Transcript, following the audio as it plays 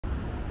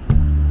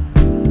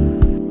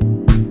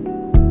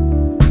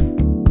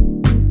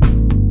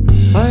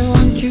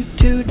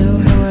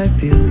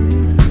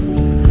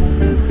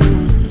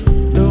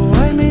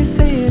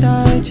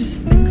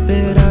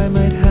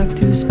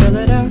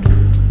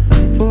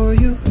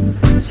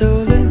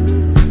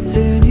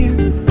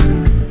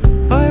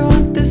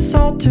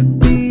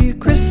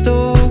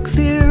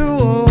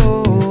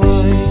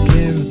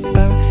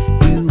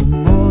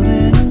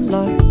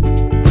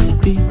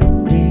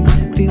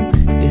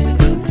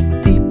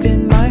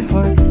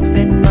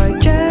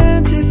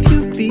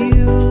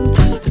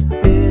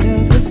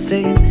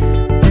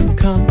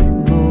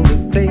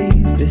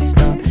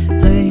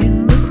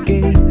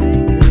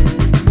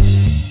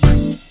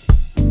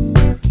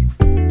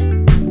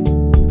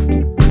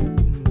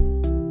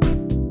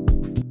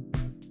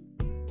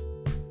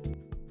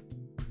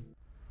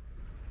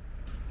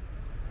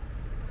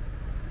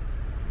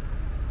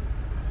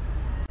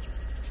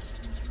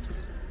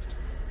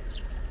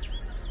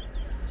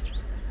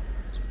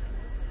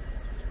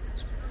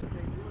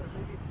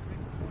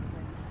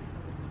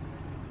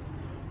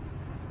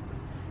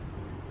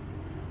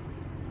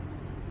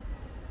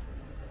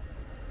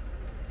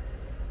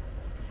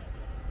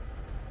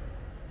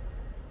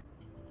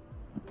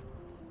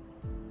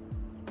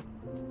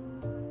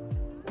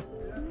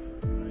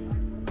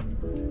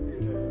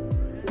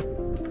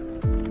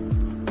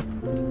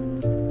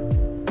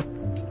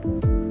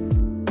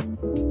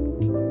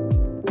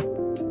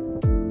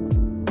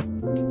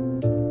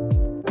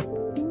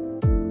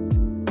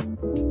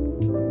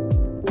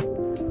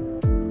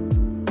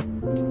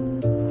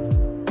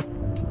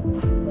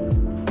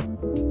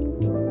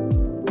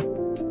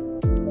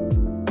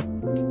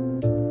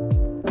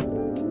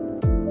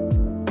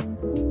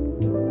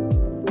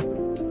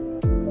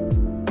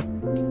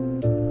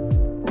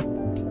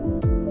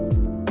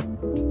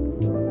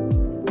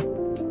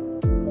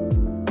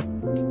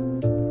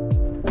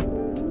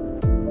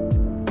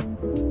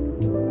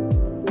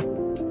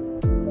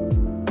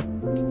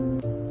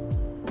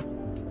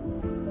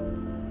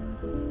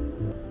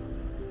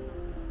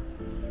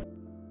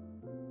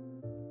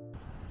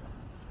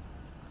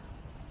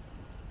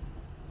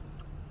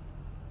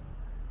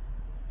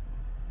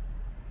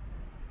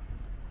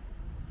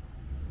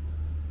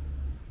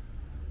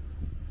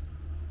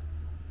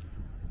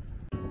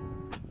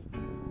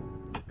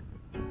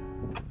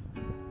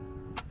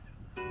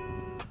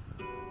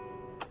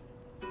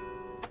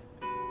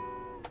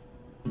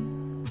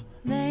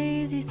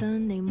lazy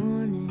Sunday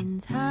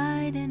mornings,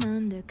 hiding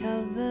under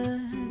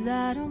covers.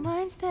 I don't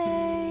mind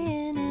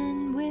staying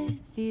in with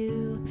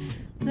you.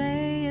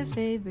 Play your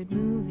favorite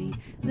movie,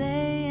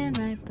 laying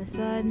right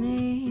beside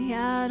me.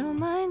 I don't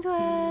mind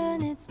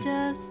when it's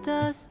just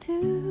us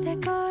two.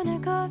 That corner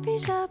coffee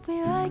shop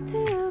we like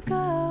to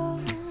go.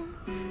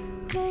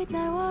 Late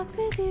night walks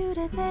with you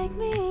to take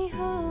me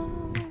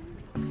home.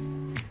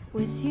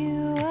 With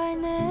you I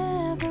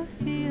never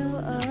feel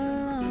alone.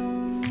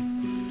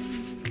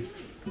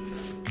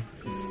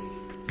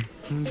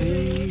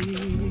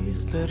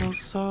 These little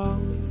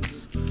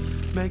songs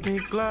make me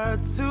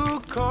glad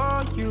to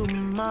call you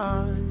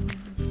mine.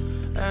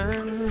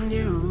 And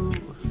you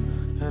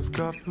have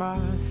got my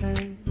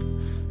head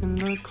in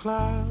the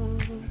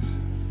clouds.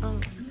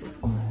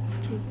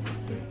 2,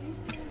 3.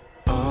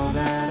 All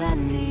that I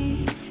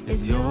need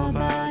is your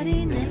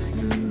body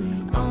next to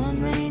me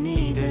on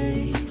rainy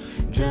days.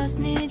 Just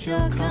need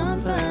your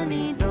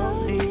company,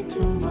 don't need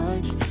too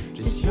much.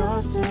 Just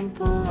your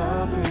simple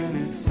love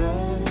and it's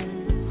everything.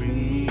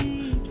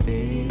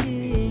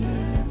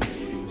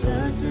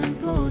 The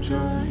simple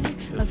joy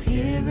of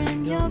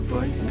hearing your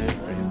voice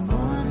every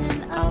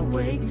morning. I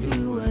wake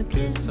to a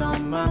kiss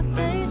on my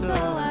face, so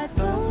I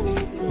don't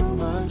need too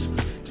much.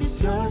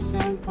 Just your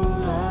simple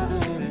love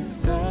and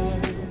it's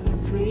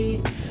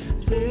everything.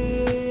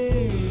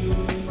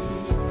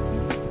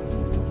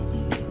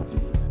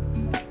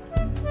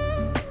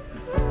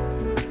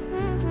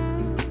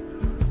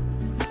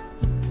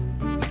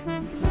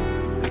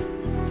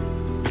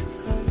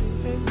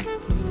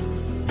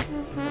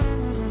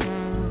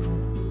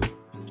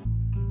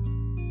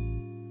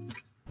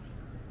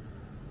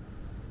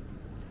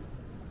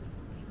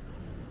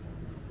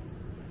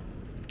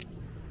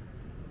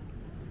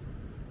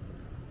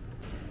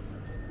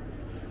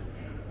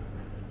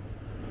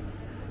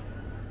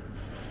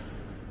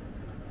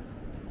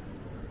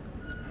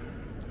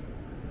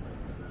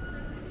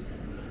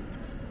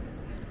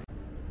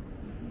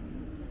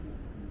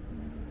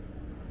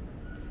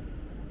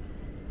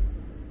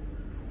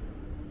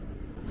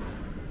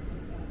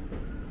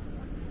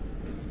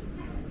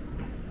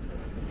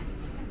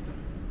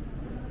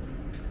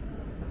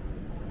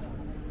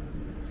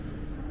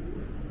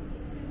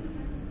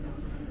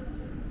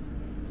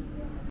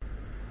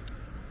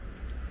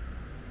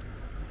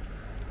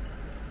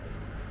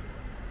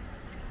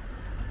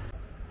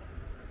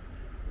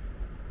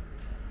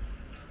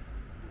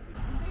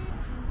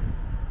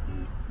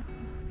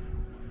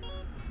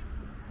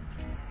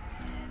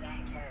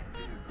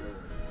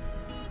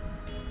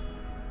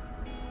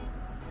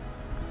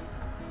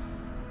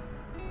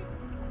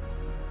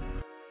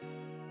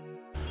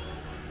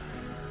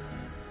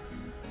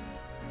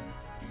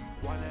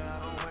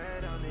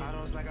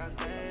 Like I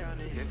stay on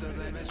it. If the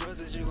blame is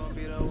yours, you gon'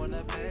 be the one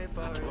to pay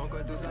for it. Woke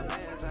up through some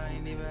mess, I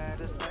ain't even had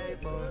to stay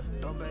for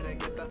it. Don't bet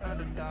against the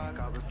underdog,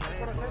 I was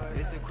made for it.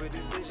 It's a quick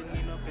decision,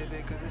 need no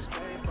pivot, cause it's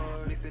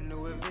straightforward. Mixed the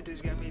new and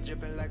vintage, got me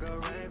dripping like a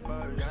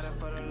rainforest. Got it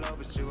for the low,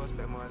 but you gon'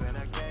 spend more than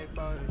I gave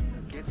for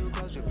it. Get too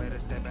close, you better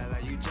step back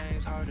like you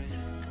James Harden.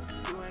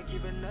 You ain't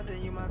keeping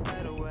nothing, you might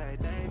fade away.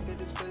 They ain't fit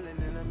this feeling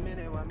in a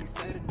minute, why me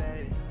say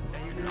today?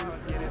 And you know I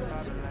get it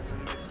poppin' like some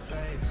bitches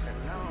plays.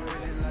 And I don't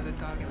really love to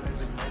talk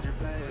unless it's major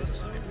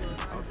players.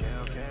 Okay,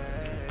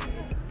 okay.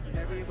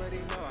 Everybody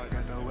know I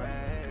got the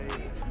way.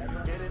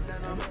 Get it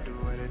done, I'ma do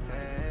what it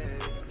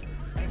takes.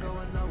 Ain't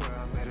going nowhere,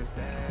 I'm here to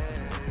stay.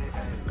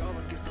 Ay, go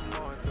and get some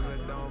more until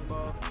it don't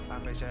fall. I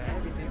make sure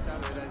everything's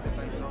solid as if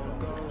I sold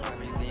gold. I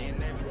be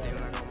seeing everything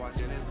like I'm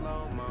watching in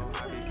slow-mo.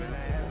 I be feeling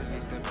heavenly,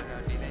 stepping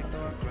out, these ain't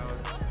store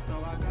clothes. So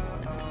I go,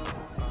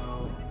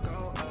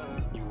 go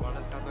up. You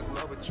wanna stop the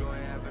glow, but you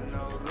ain't having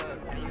no luck.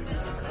 And you know,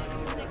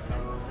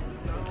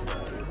 no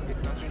luck. You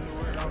thought you knew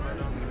it all,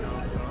 but only know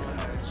so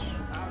much.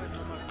 I've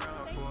been on my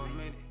ground for a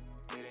minute.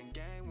 Getting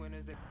game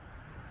winners that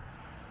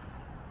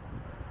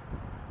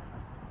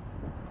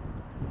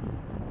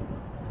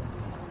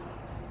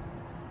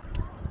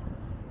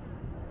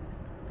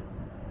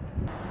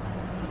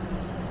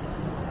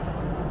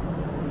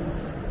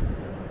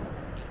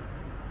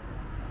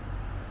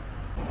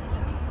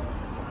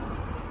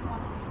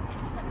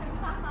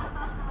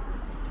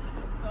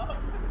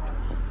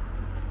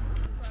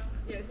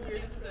Yes, we're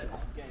just the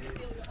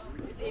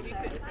Amy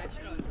put the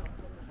pressure on.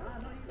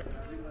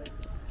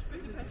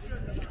 Put the pressure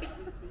on me.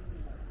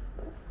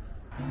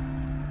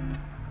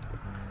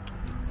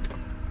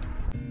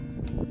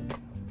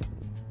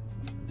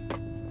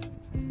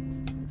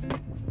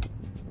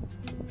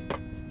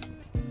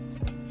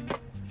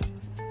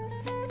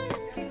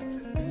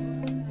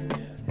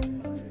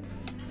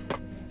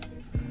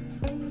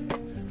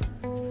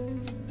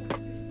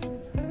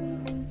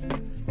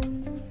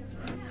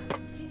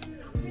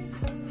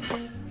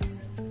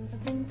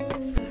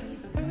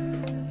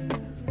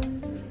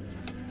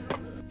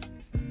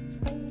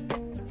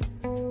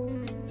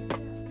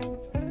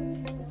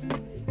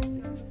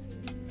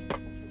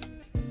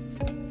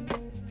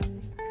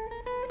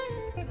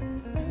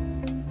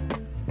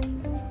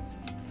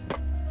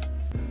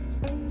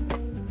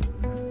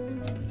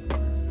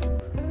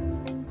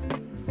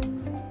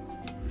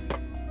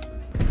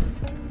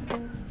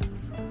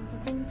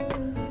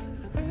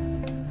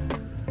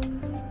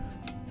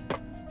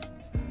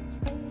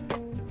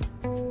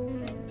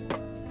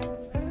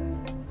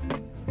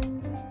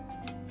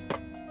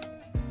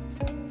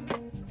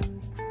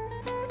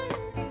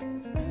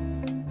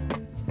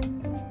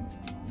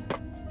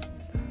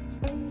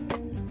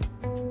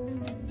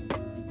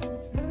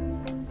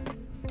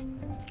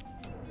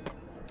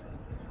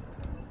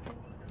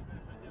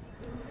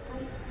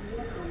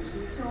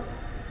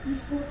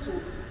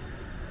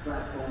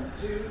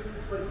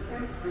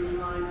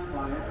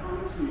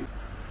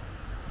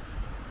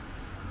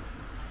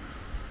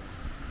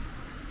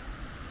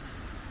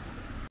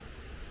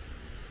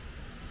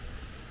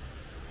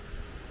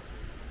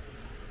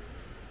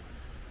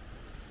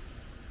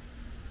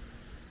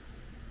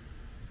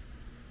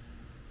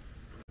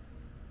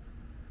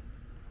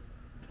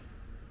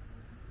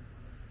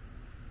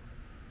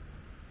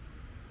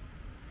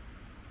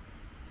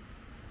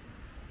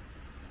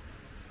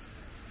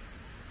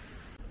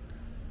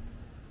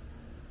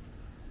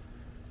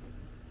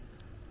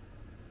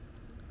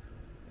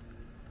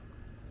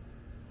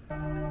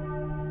 Bye.